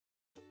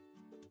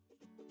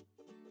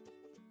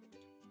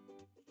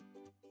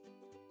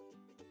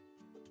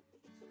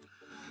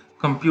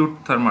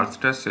Compute thermal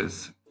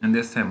stresses in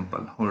the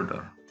sample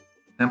holder.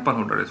 Sample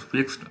holder is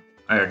fixed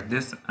at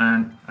this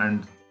end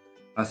and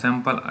a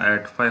sample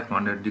at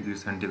 500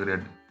 degrees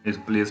centigrade is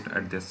placed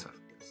at this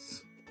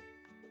surface.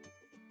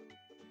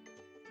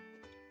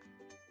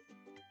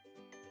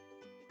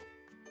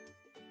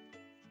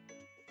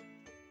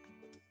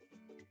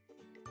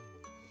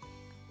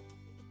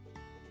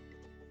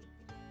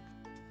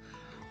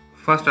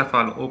 First of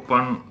all,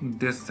 open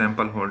this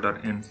sample holder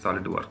in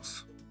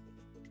SolidWorks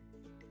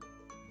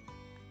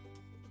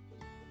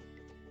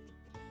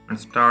and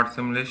start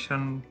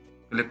simulation.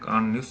 Click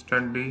on New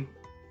Study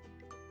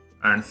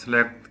and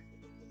select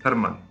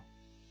Thermal.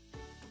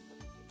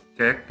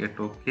 Check it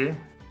OK.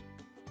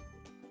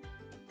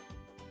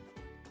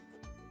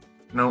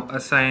 Now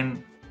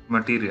assign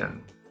material,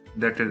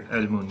 that is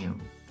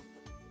aluminum.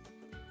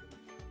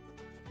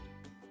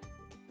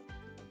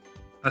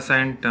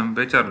 Assign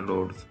temperature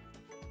loads.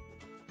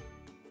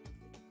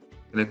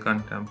 Click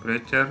on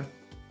temperature.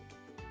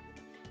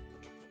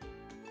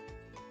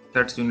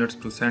 Set units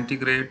to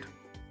centigrade.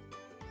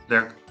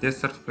 Select this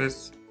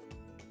surface.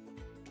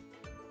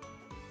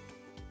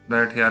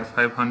 Right here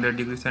 500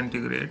 degrees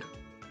centigrade.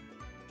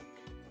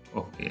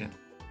 OK.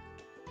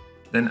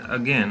 Then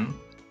again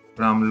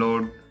from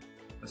load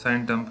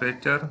assign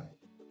temperature.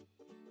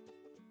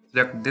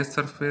 Select this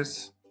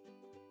surface.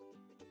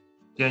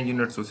 Change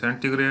units to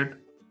centigrade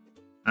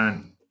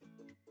and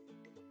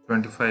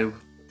 25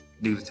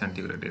 degrees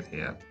centigrade is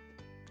here.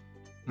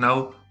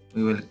 Now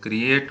we will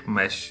create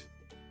mesh.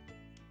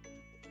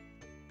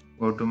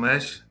 Go to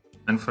mesh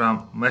and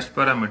from mesh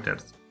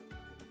parameters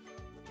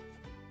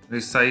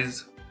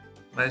resize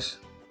mesh.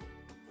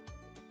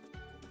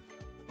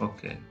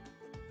 OK.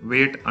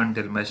 Wait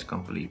until mesh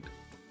complete.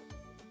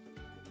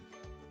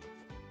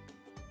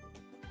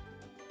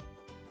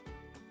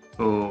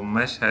 So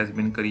mesh has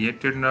been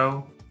created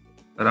now.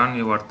 Run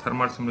your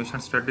thermal simulation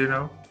study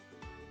now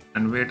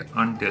and wait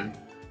until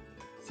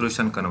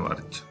solution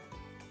converge.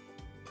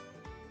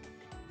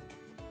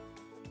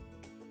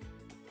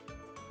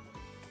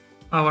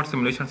 Our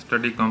simulation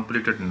study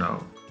completed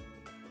now.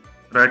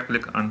 Right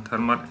click on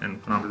thermal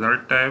and from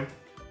result tab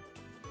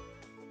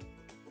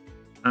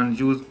and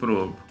use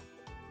probe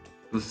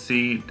to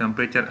see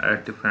temperature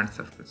at different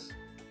surface.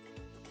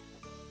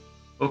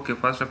 OK,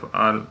 first of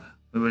all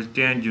we will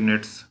change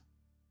units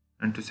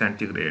into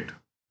centigrade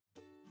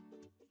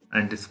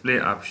and display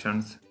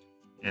options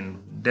in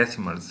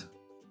decimals.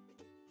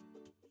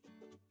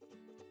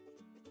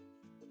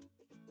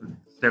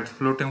 Select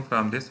floating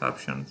from this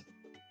options.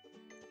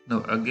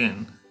 Now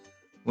again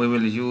we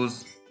will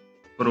use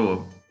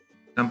probe,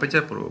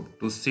 temperature probe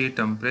to see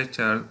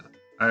temperature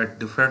at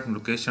different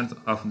locations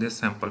of this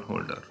sample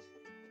holder.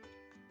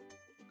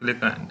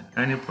 Click on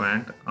any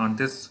point on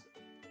this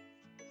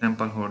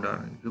sample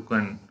holder. You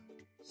can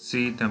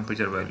see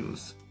temperature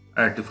values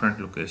at different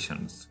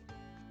locations.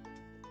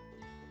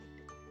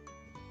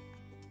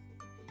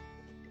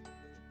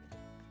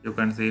 You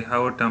can see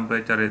how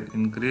temperature is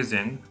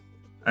increasing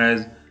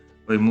as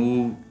we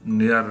move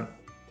near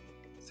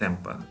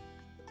sample.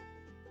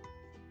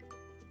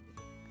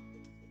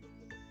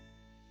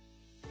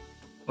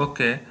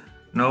 OK,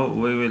 now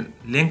we will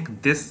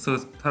link this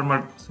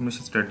thermal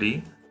simulation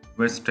study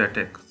with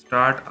static.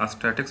 Start a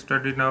static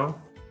study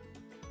now.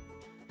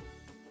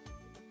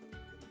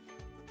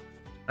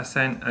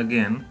 Assign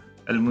again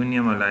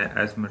aluminum alloy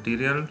as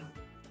material.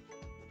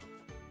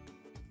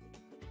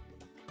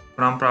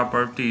 From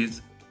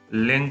properties,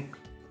 link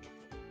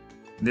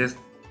this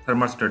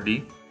thermal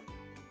study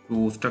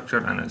to structure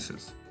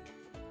analysis.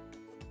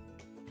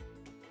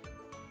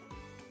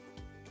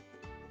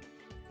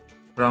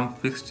 From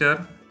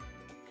fixture,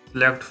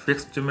 select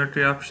fixed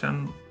geometry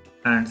option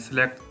and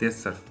select this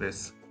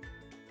surface.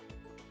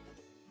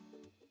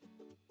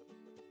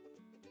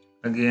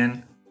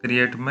 Again,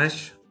 create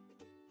mesh.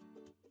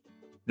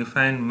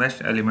 Define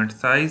mesh element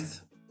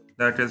size,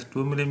 that is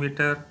 2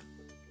 mm.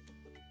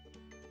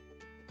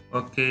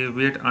 OK,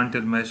 wait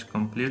until mesh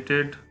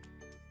completed.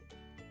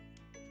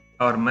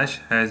 Our mesh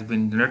has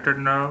been generated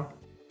now.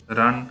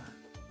 Run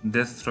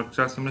this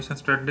structural simulation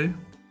study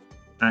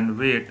and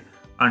wait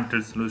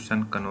until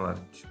solution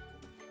converge.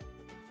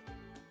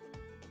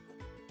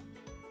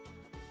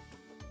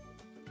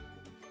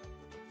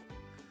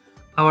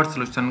 Our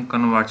solution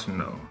converge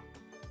now.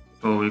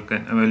 So we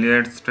can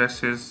evaluate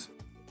stresses,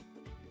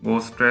 go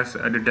stress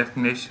edit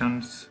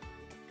definitions,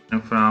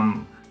 and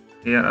from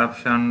here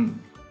option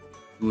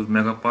choose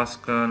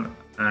megapascal,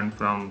 and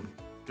from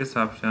this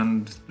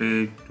option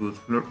display choose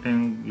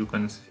floating. You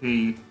can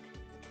see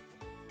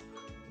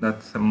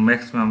that the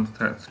maximum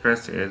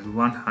stress is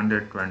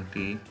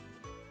 128.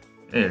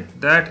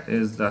 That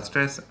is the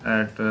stress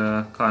at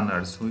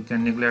corners. We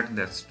can neglect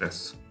that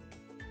stress.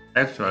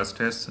 Actual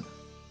stress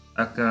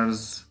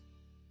occurs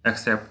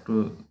except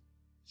to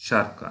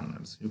sharp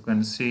corners. You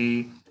can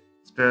see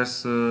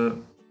stress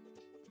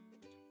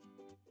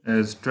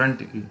is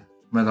 20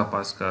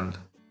 megapascal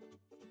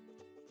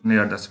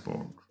near the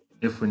support.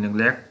 If we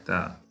neglect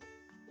the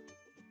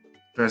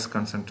stress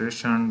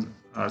concentration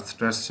or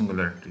stress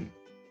singularity.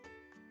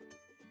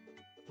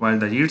 while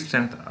the yield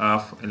strength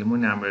of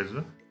aluminum is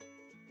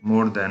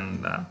more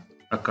than the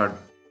occurred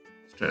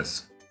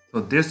stress.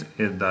 So this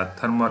is the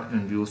thermal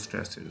induced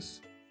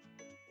stresses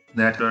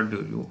that are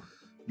due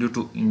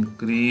to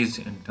increase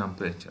in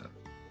temperature.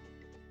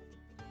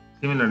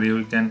 Similarly,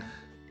 we can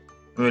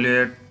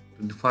evaluate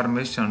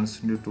deformations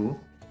due to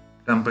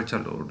temperature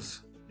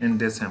loads in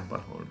this sample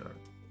holder.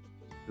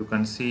 You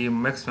can see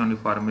maximum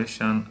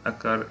deformation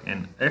occur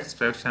in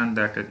extraction,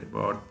 that is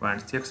about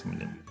 0.6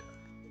 millimeter.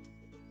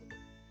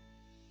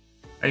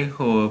 I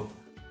hope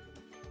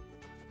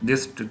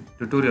this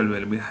tutorial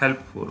will be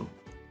helpful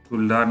to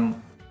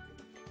learn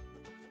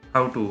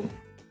how to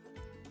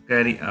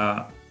carry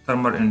a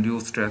thermal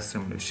induced stress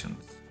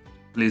simulations.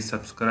 Please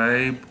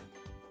subscribe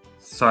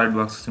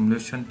SolidWorks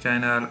simulation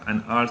channel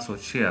and also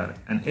share,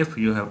 and if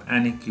you have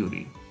any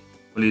query,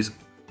 please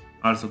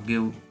also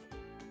give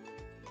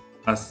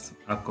us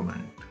a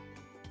comment.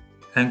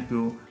 Thank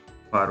you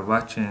for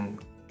watching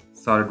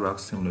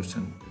SolidWorks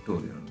simulation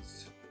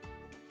tutorials.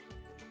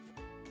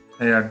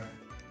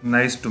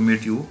 Nice to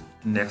meet you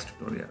in next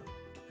tutorial.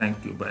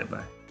 Thank you. Bye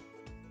bye.